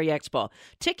World Dairy Expo.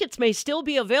 Tickets may still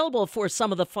be available for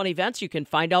some of the fun events. You can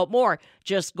find out more.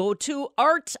 Just go to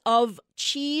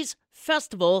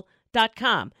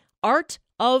artofcheesefestival.com.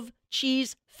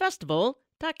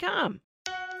 artofcheesefestival.com.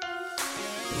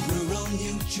 Rural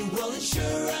Mutual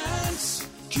Insurance,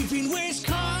 keeping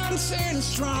Wisconsin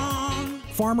strong.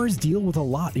 Farmers deal with a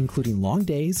lot, including long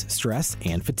days, stress,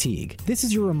 and fatigue. This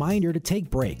is your reminder to take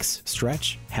breaks,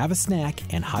 stretch, have a snack,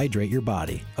 and hydrate your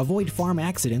body. Avoid farm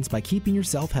accidents by keeping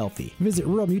yourself healthy. Visit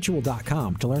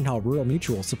ruralmutual.com to learn how Rural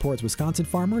Mutual supports Wisconsin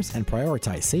farmers and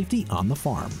prioritize safety on the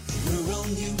farm. Rural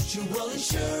Mutual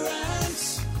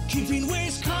Insurance, keeping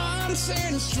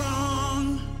Wisconsin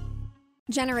strong.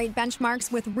 Generate benchmarks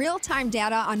with real-time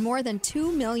data on more than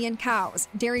 2 million cows.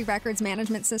 Dairy Records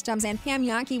Management Systems and Pam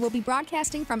Yankee will be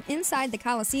broadcasting from inside the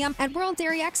Coliseum at World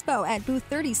Dairy Expo at Booth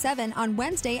 37 on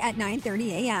Wednesday at 9:30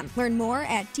 a.m. Learn more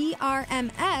at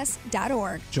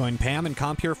drms.org. Join Pam and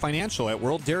Compure Financial at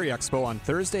World Dairy Expo on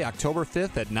Thursday, October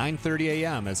 5th at 9:30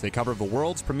 a.m. as they cover the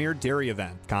world's premier dairy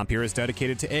event. Compure is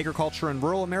dedicated to agriculture in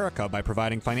rural America by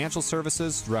providing financial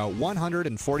services throughout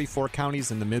 144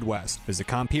 counties in the Midwest. Visit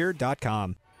Compure.com.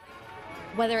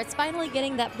 Whether it's finally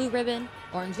getting that blue ribbon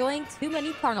or enjoying too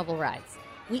many carnival rides,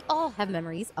 we all have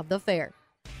memories of the fair.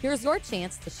 Here's your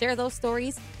chance to share those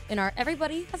stories in our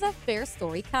Everybody Has a Fair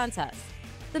Story contest.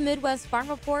 The Midwest Farm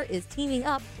Report is teaming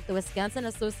up with the Wisconsin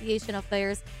Association of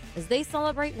Fairs as they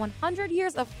celebrate 100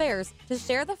 years of fairs to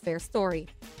share the fair story.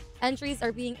 Entries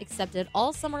are being accepted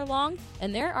all summer long,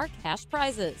 and there are cash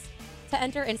prizes. To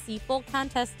enter and see full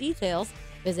contest details,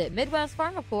 visit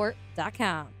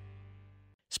MidwestFarmReport.com.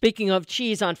 Speaking of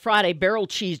cheese, on Friday, barrel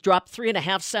cheese dropped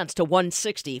 3.5 cents to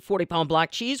 $1.60. 40-pound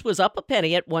block cheese was up a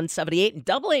penny at $1.78, and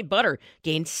Double A butter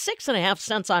gained 6.5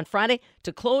 cents on Friday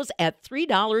to close at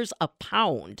 $3 a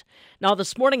pound. Now,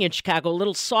 this morning in Chicago, a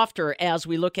little softer as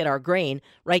we look at our grain.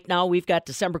 Right now, we've got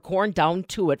December corn down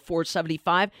 2 at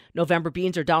 $4.75. November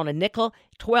beans are down a nickel,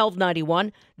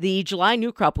 $12.91. The July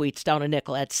new crop wheat's down a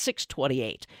nickel at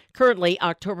 $6.28. Currently,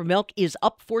 October milk is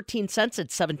up 14 cents at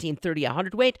 $17.30 a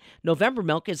hundredweight. November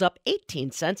milk is up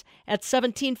 18 cents at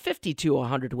 $17.52 a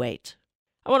hundredweight.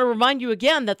 I want to remind you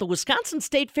again that the Wisconsin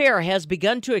State Fair has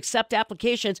begun to accept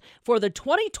applications for the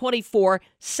 2024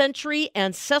 Century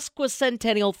and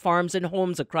Sesquicentennial Farms and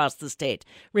Homes across the state.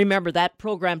 Remember, that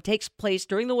program takes place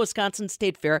during the Wisconsin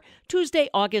State Fair, Tuesday,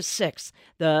 August 6th.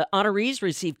 The honorees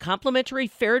receive complimentary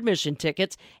fair admission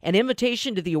tickets, an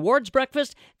invitation to the awards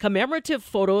breakfast, commemorative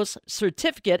photos,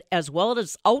 certificate, as well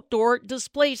as outdoor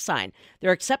display sign. They're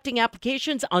accepting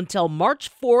applications until March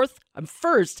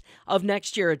 1st of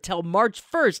next year, until March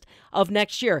 1st of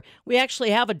next year. We actually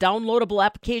have a downloadable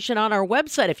application on our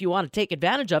website if you want to take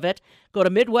advantage of it. Go to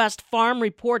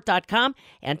MidwestFarmReport.com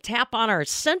and tap on our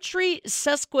Century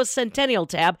Sesquicentennial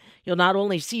tab. You'll not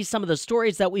only see some of the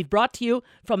stories that we've brought to you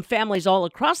from families all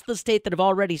across the state that have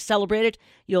already celebrated,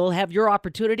 you'll have your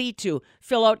opportunity to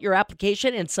fill out your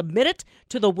application and submit it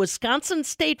to the Wisconsin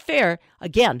State Fair,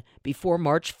 again, before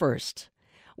March 1st.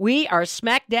 We are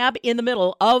smack dab in the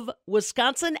middle of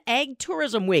Wisconsin Ag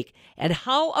Tourism Week, and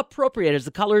how appropriate as the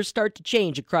colors start to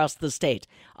change across the state.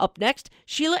 Up next,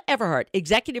 Sheila Everhart,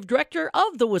 Executive Director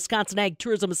of the Wisconsin Ag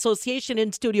Tourism Association,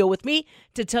 in studio with me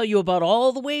to tell you about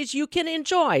all the ways you can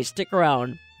enjoy. Stick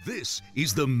around. This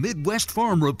is the Midwest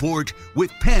Farm Report with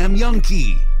Pam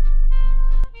Yankee.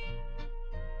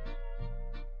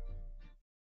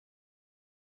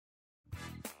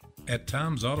 At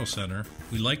Tom's Auto Center,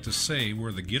 we like to say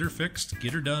we're the get her fixed,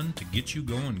 get her done to get you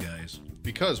going guys.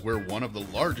 Because we're one of the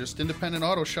largest independent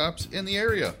auto shops in the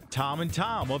area. Tom and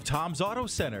Tom of Tom's Auto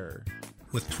Center.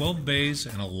 With 12 bays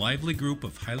and a lively group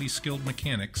of highly skilled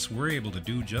mechanics, we're able to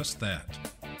do just that.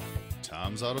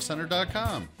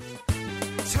 Tom'sAutoCenter.com.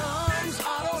 Tom's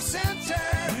Auto Center.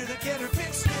 We're the get her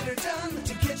fixed, get her done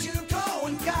to get you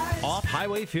going, guys. Off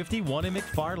Highway 51 in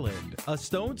McFarland, a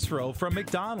stone's throw from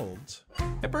McDonald's.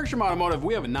 At Bergstrom Automotive,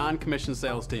 we have a non-commissioned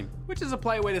sales team, which is a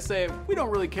polite way to say we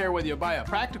don't really care whether you buy a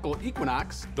practical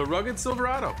Equinox, the rugged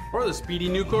Silverado, or the speedy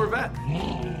new Corvette.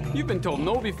 You've been told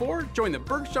no before? Join the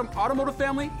Bergstrom Automotive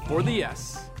family for the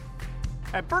yes.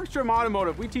 At Bergstrom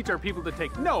Automotive, we teach our people to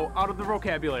take no out of the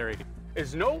vocabulary.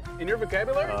 Is no in your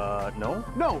vocabulary? No.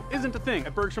 No isn't a thing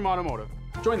at Bergstrom Automotive.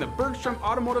 Join the Bergstrom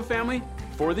Automotive family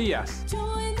for the yes.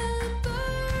 Join the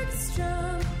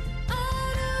Bergstrom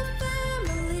Auto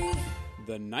family.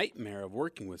 The nightmare of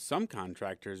working with some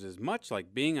contractors is much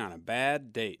like being on a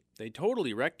bad date. They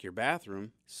totally wreck your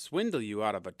bathroom, swindle you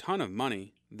out of a ton of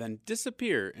money, then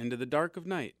disappear into the dark of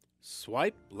night.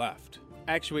 Swipe left.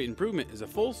 Actuate Improvement is a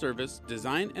full-service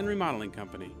design and remodeling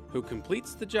company who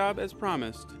completes the job as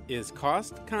promised, is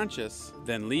cost-conscious,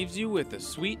 then leaves you with a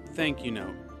sweet thank you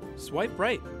note. Swipe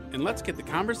right, and let's get the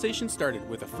conversation started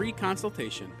with a free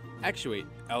consultation.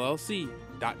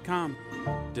 ActuateLLC.com.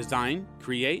 Design,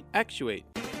 create, actuate.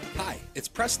 Hi, it's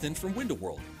Preston from Window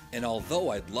World, and although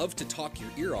I'd love to talk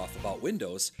your ear off about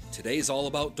windows, today's all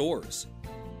about doors.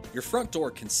 Your front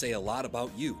door can say a lot about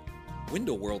you.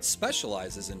 Window World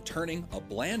specializes in turning a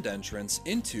bland entrance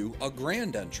into a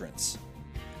grand entrance.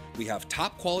 We have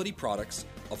top quality products,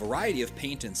 a variety of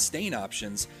paint and stain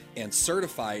options, and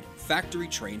certified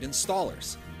factory-trained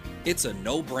installers. It's a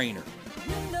no-brainer.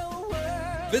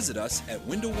 Visit us at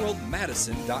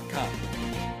windowworldmadison.com.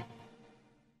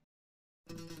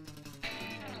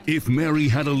 If Mary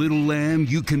had a little lamb,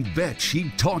 you can bet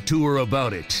she'd talk to her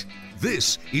about it.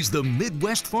 This is the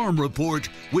Midwest Farm Report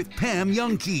with Pam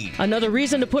Youngkey. Another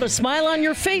reason to put a smile on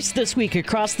your face this week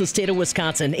across the state of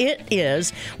Wisconsin. It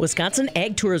is Wisconsin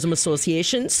Ag Tourism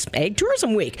Association's Ag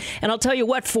Tourism Week. And I'll tell you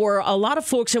what, for a lot of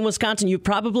folks in Wisconsin, you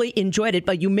probably enjoyed it,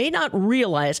 but you may not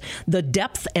realize the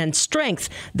depth and strength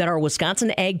that our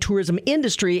Wisconsin ag tourism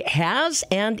industry has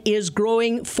and is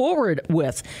growing forward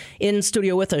with. In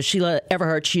studio with us, Sheila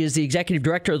Everhart. She is the Executive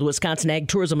Director of the Wisconsin Ag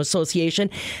Tourism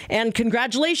Association. And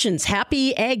congratulations.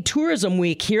 Happy Ag Tourism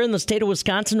Week here in the state of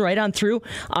Wisconsin right on through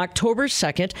October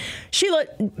 2nd. Sheila,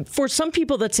 for some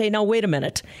people that say, now, wait a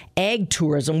minute, ag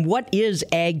tourism, what is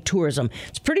ag tourism?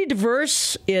 It's pretty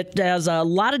diverse. It has a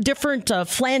lot of different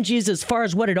flanges as far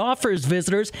as what it offers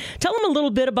visitors. Tell them a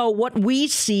little bit about what we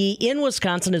see in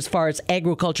Wisconsin as far as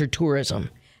agriculture tourism.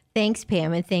 Thanks,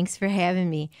 Pam, and thanks for having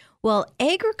me. Well,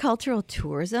 agricultural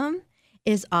tourism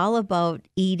is all about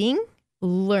eating,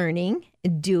 learning,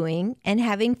 doing, and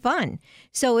having fun.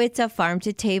 So it's a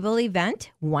farm-to-table event,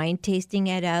 wine tasting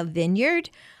at a vineyard,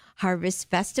 harvest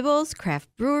festivals, craft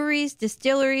breweries,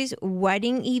 distilleries,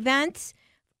 wedding events,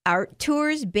 art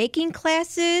tours, baking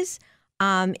classes.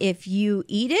 If you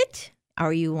eat it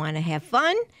or you want to have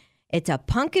fun, it's a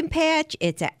pumpkin patch,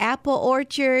 it's an apple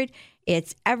orchard,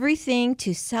 it's everything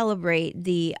to celebrate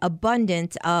the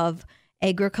abundance of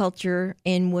agriculture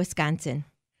in Wisconsin.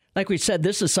 Like we said,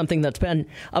 this is something that's been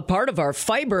a part of our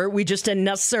fiber. We just didn't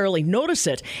necessarily notice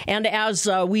it. And as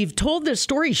we've told this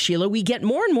story, Sheila, we get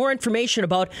more and more information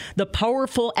about the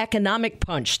powerful economic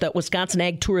punch that Wisconsin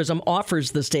Ag Tourism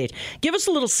offers the state. Give us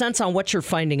a little sense on what you're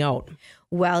finding out.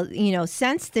 Well,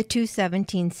 since the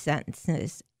 2017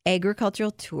 census,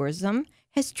 agricultural tourism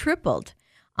has tripled.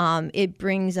 It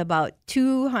brings about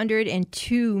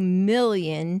 $202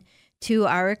 million to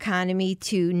our economy,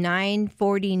 to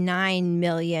 $949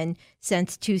 million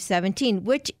since 2017,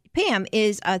 which, Pam,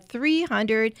 is a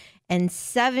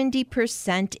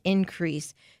 370%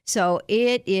 increase. So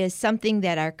it is something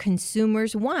that our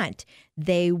consumers want.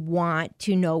 They want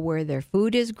to know where their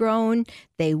food is grown.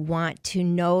 They want to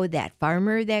know that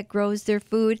farmer that grows their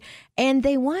food. And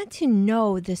they want to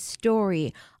know the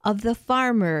story of the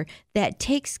farmer that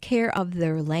takes care of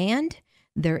their land,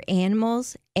 their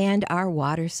animals, and our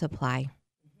water supply.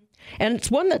 And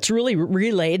it's one that's really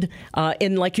relayed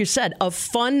in, like you said, a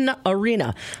fun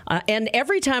arena. And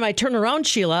every time I turn around,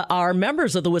 Sheila, our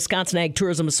members of the Wisconsin Ag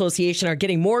Tourism Association are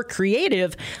getting more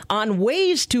creative on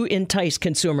ways to entice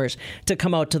consumers to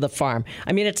come out to the farm.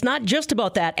 I mean, it's not just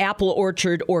about that apple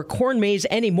orchard or corn maze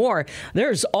anymore.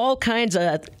 There's all kinds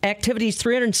of activities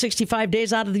 365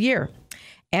 days out of the year.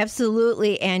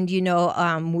 Absolutely. And,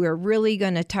 we're really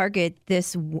going to target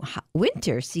this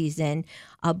winter season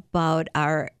about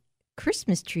our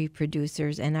Christmas tree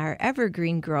producers and our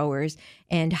evergreen growers,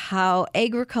 and how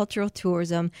agricultural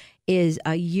tourism is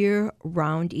a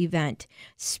year-round event.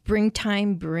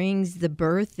 Springtime brings the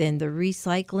birth and the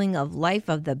recycling of life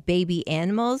of the baby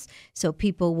animals, so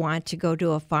people want to go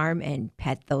to a farm and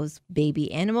pet those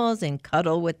baby animals and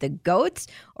cuddle with the goats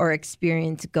or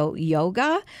experience goat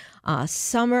yoga.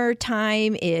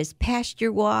 Summertime is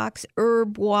pasture walks,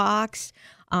 herb walks,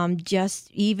 just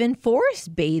even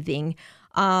forest bathing.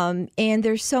 And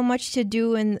there's so much to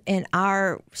do in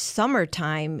our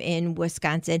summertime in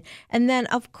Wisconsin. And then,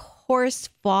 of course,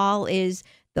 fall is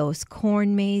those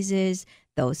corn mazes,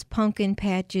 those pumpkin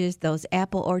patches, those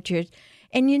apple orchards.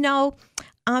 And,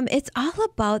 it's all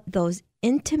about those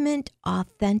intimate,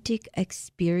 authentic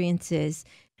experiences.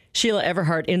 Sheila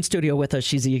Everhart in studio with us.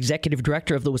 She's the Executive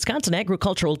Director of the Wisconsin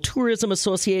Agricultural Tourism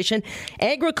Association.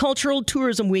 Agricultural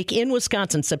Tourism Week in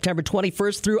Wisconsin, September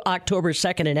 21st through October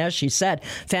 2nd. And as she said,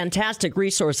 fantastic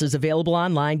resources available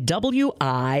online,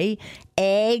 WIAG.com.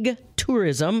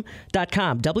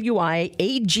 wiagtourism.com,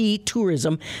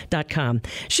 wiagtourism.com.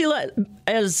 Sheila,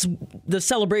 as the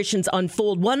celebrations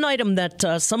unfold, one item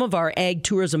that some of our ag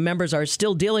tourism members are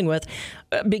still dealing with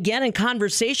began in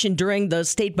conversation during the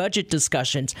state budget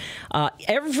discussions.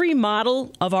 Every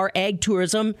model of our ag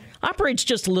tourism operates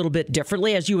just a little bit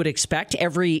differently, as you would expect.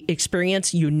 Every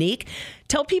experience unique.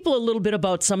 Tell people a little bit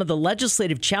about some of the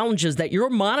legislative challenges that you're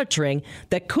monitoring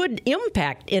that could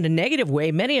impact in a negative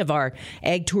way many of our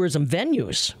ag tourism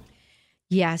venues.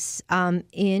 Yes.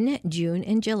 In June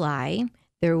and July,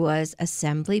 there was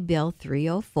Assembly Bill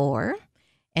 304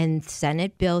 and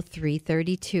Senate Bill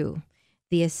 332.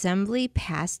 The Assembly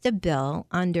passed a bill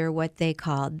under what they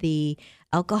call the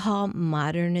Alcohol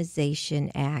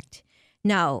Modernization Act.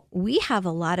 Now, we have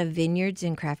a lot of vineyards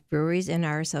and craft breweries in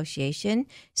our association,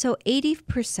 so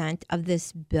 80% of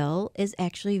this bill is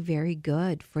actually very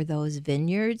good for those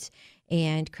vineyards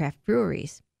and craft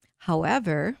breweries.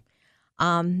 However,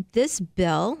 this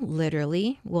bill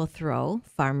literally will throw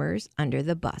farmers under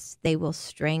the bus. They will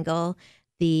strangle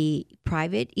the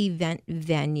private event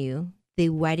venue, the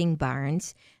wedding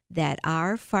barns that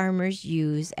our farmers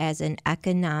use as an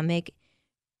economic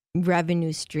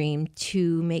revenue stream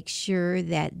to make sure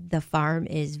that the farm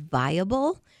is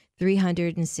viable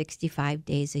 365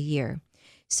 days a year.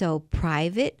 So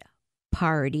private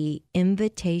party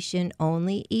invitation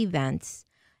only events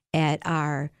at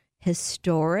our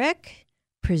historic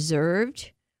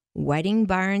preserved wedding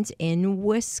barns in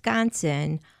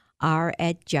Wisconsin are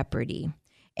at jeopardy.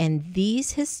 And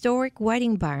these historic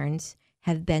wedding barns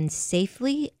have been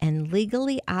safely and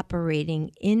legally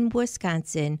operating in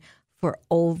Wisconsin for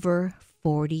over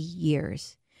 40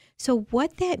 years. So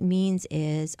what that means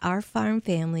is our farm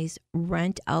families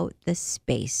rent out the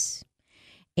space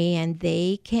and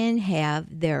they can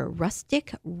have their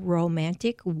rustic,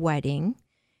 romantic wedding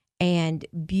and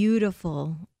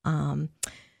beautiful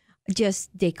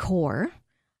just decor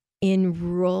in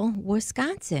rural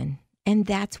Wisconsin. And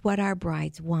that's what our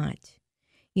brides want.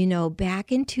 You know,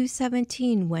 back in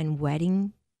 2017, when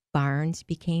wedding barns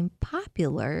became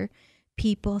popular,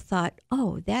 people thought,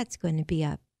 oh, that's going to be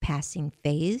a passing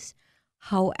phase.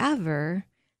 However,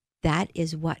 that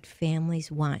is what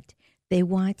families want. They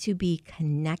want to be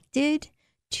connected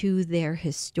to their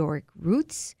historic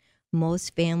roots.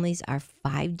 Most families are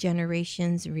 5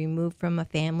 generations removed from a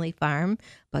family farm,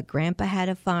 but grandpa had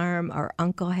a farm or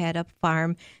uncle had a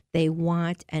farm. They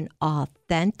want an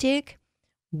authentic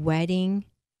wedding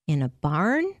in a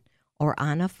barn or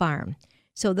on a farm.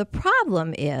 So the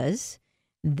problem is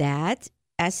that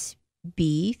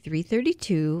SB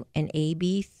 332 and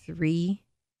AB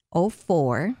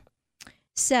 304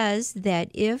 says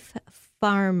that if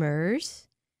farmers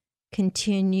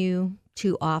continue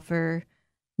to offer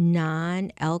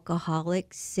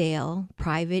non-alcoholic sale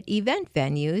private event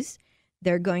venues,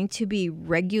 they're going to be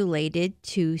regulated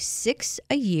to 6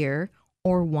 a year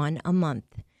or 1 a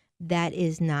month. That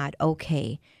is not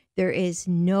okay. There is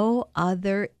no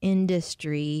other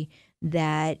industry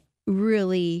that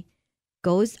really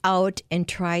goes out and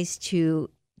tries to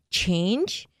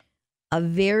change a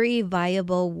very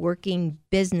viable working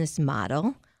business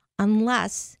model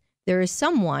unless there is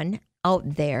someone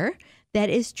out there that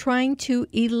is trying to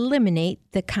eliminate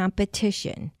the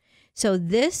competition. So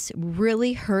this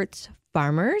really hurts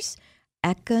farmers'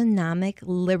 economic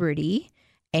liberty,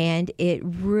 and it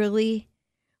really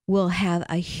will have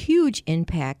a huge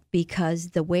impact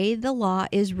because the way the law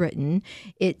is written,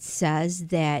 it says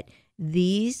that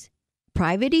these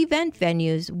private event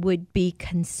venues would be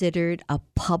considered a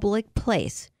public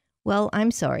place. Well,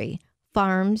 I'm sorry,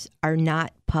 farms are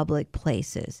not public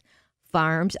places.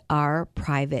 Farms are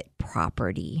private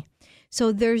property.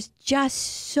 So there's just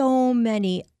so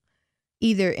many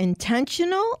either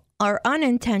intentional or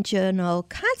unintentional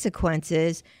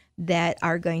consequences that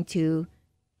are going to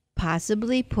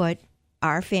possibly put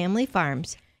our family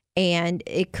farms, and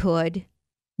it could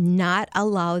not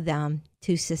allow them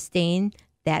to sustain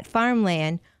that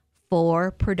farmland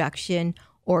for production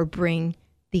or bring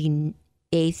the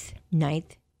 8th,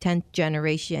 9th, 10th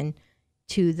generation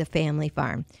to the family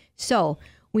farm. So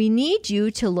we need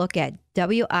you to look at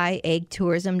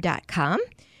wiagtourism.com.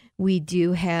 We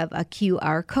do have a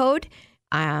QR code.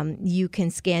 You can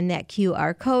scan that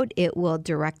QR code. It will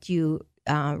direct you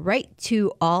right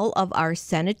to all of our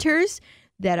senators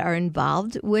that are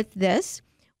involved with this.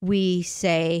 We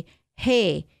say,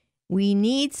 hey, we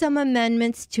need some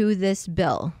amendments to this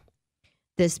bill.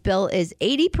 This bill is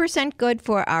 80% good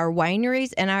for our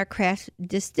wineries and our craft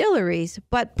distilleries,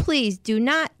 but please do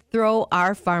not throw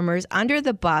our farmers under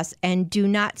the bus and do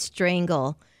not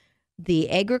strangle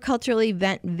the agricultural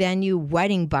event venue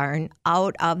wedding barn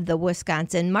out of the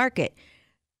Wisconsin market.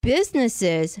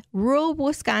 Businesses, rural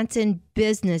Wisconsin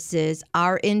businesses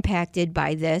are impacted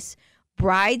by this.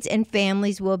 Brides and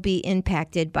families will be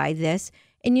impacted by this.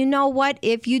 And you know what?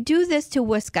 If you do this to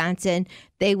Wisconsin,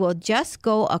 they will just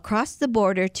go across the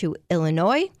border to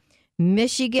Illinois,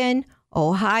 Michigan,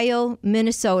 Ohio,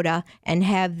 Minnesota, and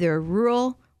have their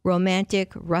rural,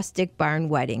 romantic, rustic barn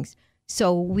weddings.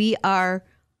 So we are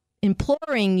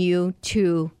imploring you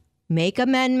to make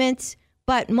amendments,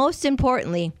 but most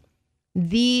importantly,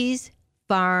 these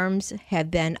farms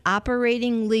have been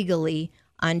operating legally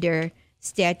under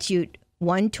Statute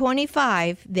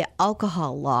 125, the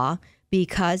alcohol law,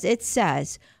 because it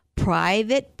says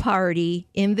private party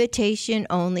invitation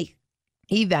only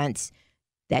events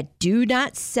that do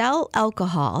not sell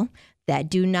alcohol, that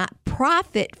do not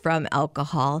profit from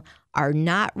alcohol, are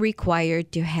not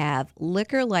required to have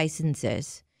liquor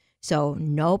licenses. So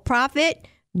no profit,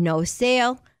 no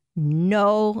sale,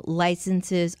 no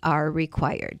licenses are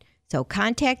required. So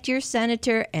contact your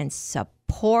senator and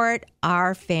support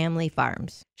our family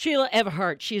farms. Sheila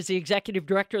Everhart, she is the executive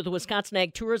director of the Wisconsin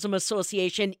Ag Tourism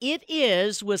Association. It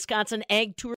is Wisconsin Ag Tourism